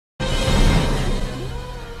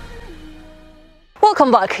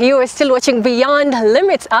Welcome back. You are still watching Beyond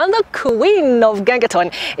Limits, and the queen of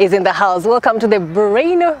Gangaton is in the house. Welcome to the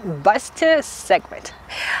Brain Buster segment.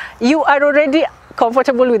 You are already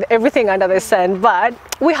comfortable with everything under the sun, but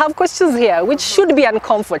we have questions here which should be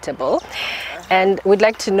uncomfortable, and we'd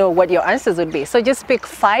like to know what your answers would be. So just pick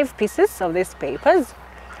 5 pieces of these papers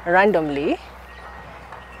randomly.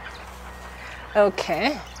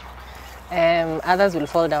 Okay. Others will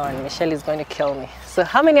fall down. Michelle is going to kill me. So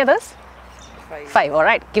how many others? 5. All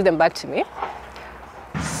right, give them back to me.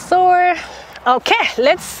 So, okay,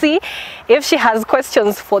 let's see if she has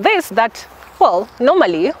questions for this that, well,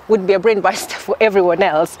 normally would be a brain buster for everyone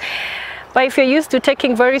else. But if you're used to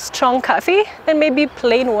taking very strong coffee, then maybe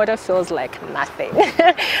plain water feels like nothing.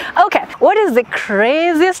 Okay, what is the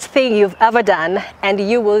craziest thing you've ever done and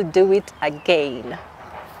you will do it again?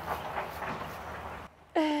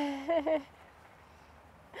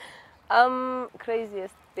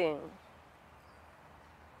 Craziest thing.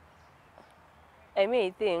 I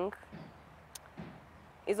may think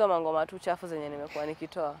hizo mangoma tu chafu zenye nimekuwa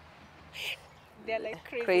nikitoa. They're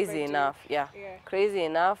like crazy enough, yeah. Crazy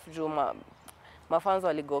enough, juu mafans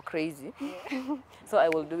wali go crazy. Yeah. So I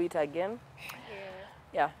will do it again.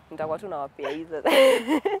 Yeah, nitakuwa tu nawapea hizo.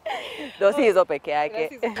 Dosi hizo peke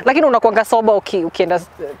yake. Lakini unakuanga sober ukienda?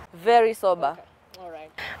 Very sober. Okay. All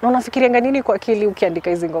right. Na unafikirianga nini kwa akili ukiandika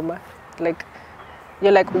hizo ngoma? Like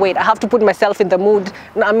you're like, wait, I have to put myself in the mood.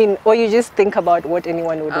 No, I mean, or you just think about what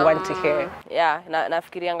anyone would want to hear. Yeah,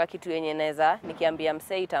 nafikirianga kitu yenye naweza nikiambia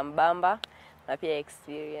msee itambamba na pia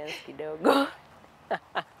experience kidogo.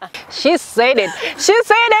 She said it. She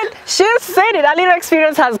said it. She said it. A little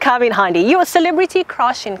experience has come in handy. You're a celebrity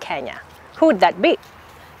crush in Kenya. Who would that be?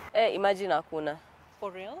 Imagine hakuna.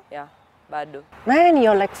 For real? Yeah, bado. Man,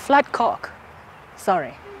 you're like flat cock.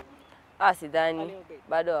 Sorry. Sidhani.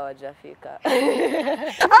 Bado hawajafika.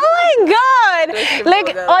 Oh my God!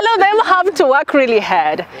 Like all of them have to work really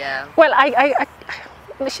hard. Yeah. Well,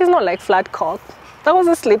 she's not like flat cock. That was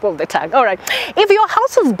a slip of the tongue. All right. If your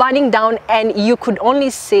house was burning down and you could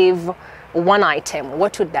only save one item,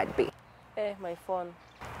 what would that be? My phone.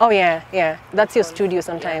 Oh yeah, yeah. That's your studio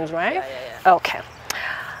sometimes, right? Yeah. Okay.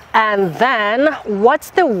 And then,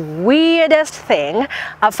 what's the weirdest thing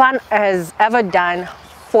a fan has ever done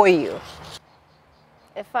for you?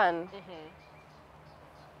 A fan?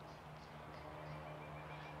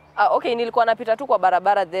 Okay, nilikuwa napita tu kwa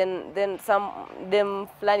barabara, then some them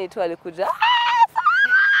flani tu alikuja.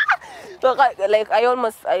 So, like I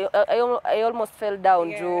almost fell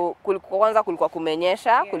down. Juu kwanza kulikuwa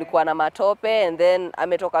kumenyesha, kulikuwa na matope, and then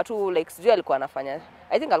ametoka tu like sijui alikuwa anafanya.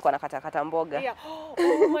 I think alikuwa anakata mboga. Yeah.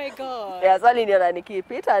 Oh my God. Yeah, swali ndio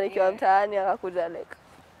nikipita nikiwa mtaani akakuja like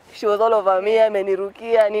she was all over me,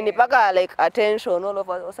 amenirukia nini paka like attention all of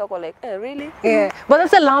us wako like really? Yeah, but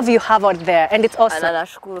that's the love you have out there, and it's awesome. Ana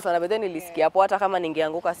nashukuru sana, but then nilisikia hapo hata kama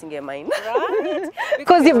ningeanguka singe mind. Right?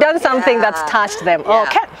 Because you've done something that's touched them. Yeah.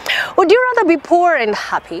 Okay. Would you rather be poor and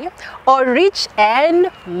happy or rich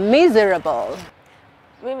and miserable?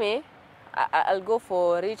 Mimi I'll go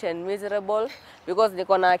for rich and miserable because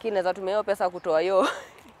niko na akili naweza tumia hiyo pesa kutoa hiyo.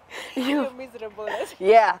 You're miserable.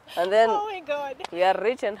 Yeah, and then oh my God, we are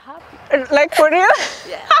rich and happy. Like for real?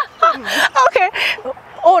 Yeah. Okay.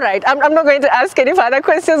 All right. I'm not going to ask any further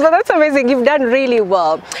questions, but that's amazing. You've done really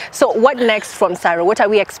well. So what next from Saru? What are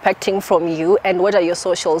we expecting from you, and what are your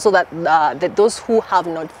socials so that those who have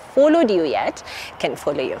not followed you yet can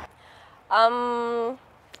follow you?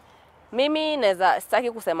 Mimi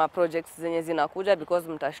sitaki kusema projects zenye zinakuja because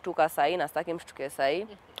mtashtuka sahi na sitaki mshtuke sahi.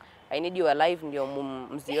 I need you alive ndio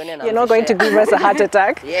mzione na. You're not going to give us a heart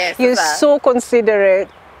attack. Yes, you're so considerate.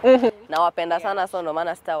 Na wapenda sana, so ndo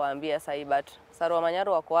maana sitawaambia sahi, but Saru wa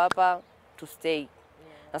Manyaru wako hapa to stay.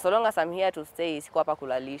 Na so long as I'm here to stay, siko hapa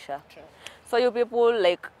kulalisha. So you people,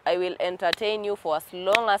 like, I will entertain you for as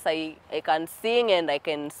long as I can sing and I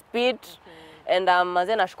can spit. And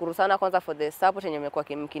mazee nashukuru sana kwanza for the support yenye mmekuwa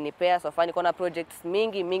mkinipea. So far niko na projects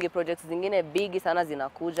mingi projects zingine big sana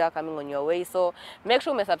zinakuja coming on your way. So make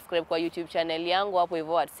sure umesubscribe kwa YouTube channel yangu hapo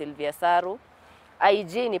hivyo at Sylvia Saru.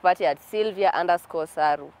 IG nipate at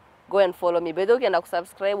Sylvia_Saru. Go and follow me. Bado ukienda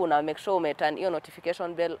kusubscribe na make sure umeturn hiyo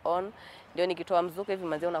notification bell on. Ndio nikitoa mzuka hivi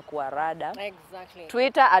mazee unakuwa rada. Exactly.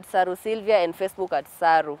 Twitter at Saru Sylvia and Facebook at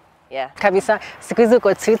Saru. Yeah. Kabisa, siku hizi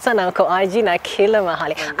uko Twitter na uko IG na kila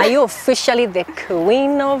mahali. Are you officially the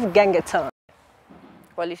queen of Gangaton?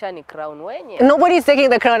 Walisha ni crown wenye. Nobody's taking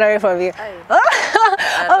the crown away from you.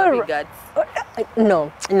 Oh,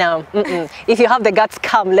 no. If you have the guts,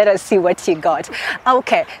 come, let us see what you got.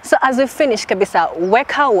 Okay, so as we finish, Kabisa,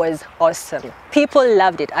 Weka was awesome. People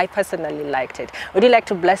loved it. I personally liked it. Would you like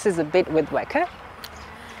to bless us a bit with Weka?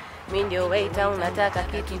 mi ndio waiter, unataka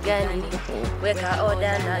kitu gani? Weka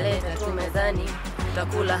order na leta tu mezani,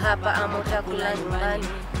 utakula hapa ama utakula nyumbani,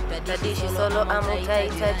 tadishi solo ama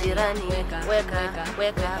utaita jirani.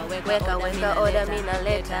 Weka order, mi na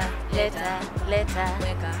leta.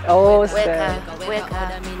 Awesome.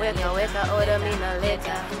 Weka order, mi na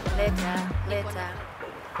leta.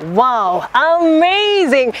 Wow,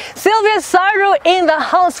 amazing. Sylvia Saru in the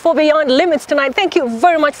house for Beyond Limits tonight. Thank you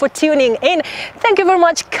very much for tuning in. Thank you very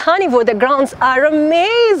much, Carnival. The grounds are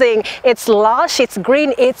amazing. It's lush, it's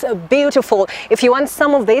green, it's beautiful. If you want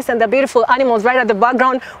some of this and the beautiful animals right at the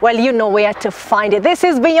background, well, you know where to find it. This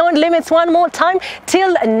is Beyond Limits one more time.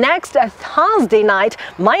 Till next Thursday night,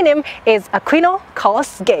 my name is Aquino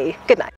Kosgei. Good night.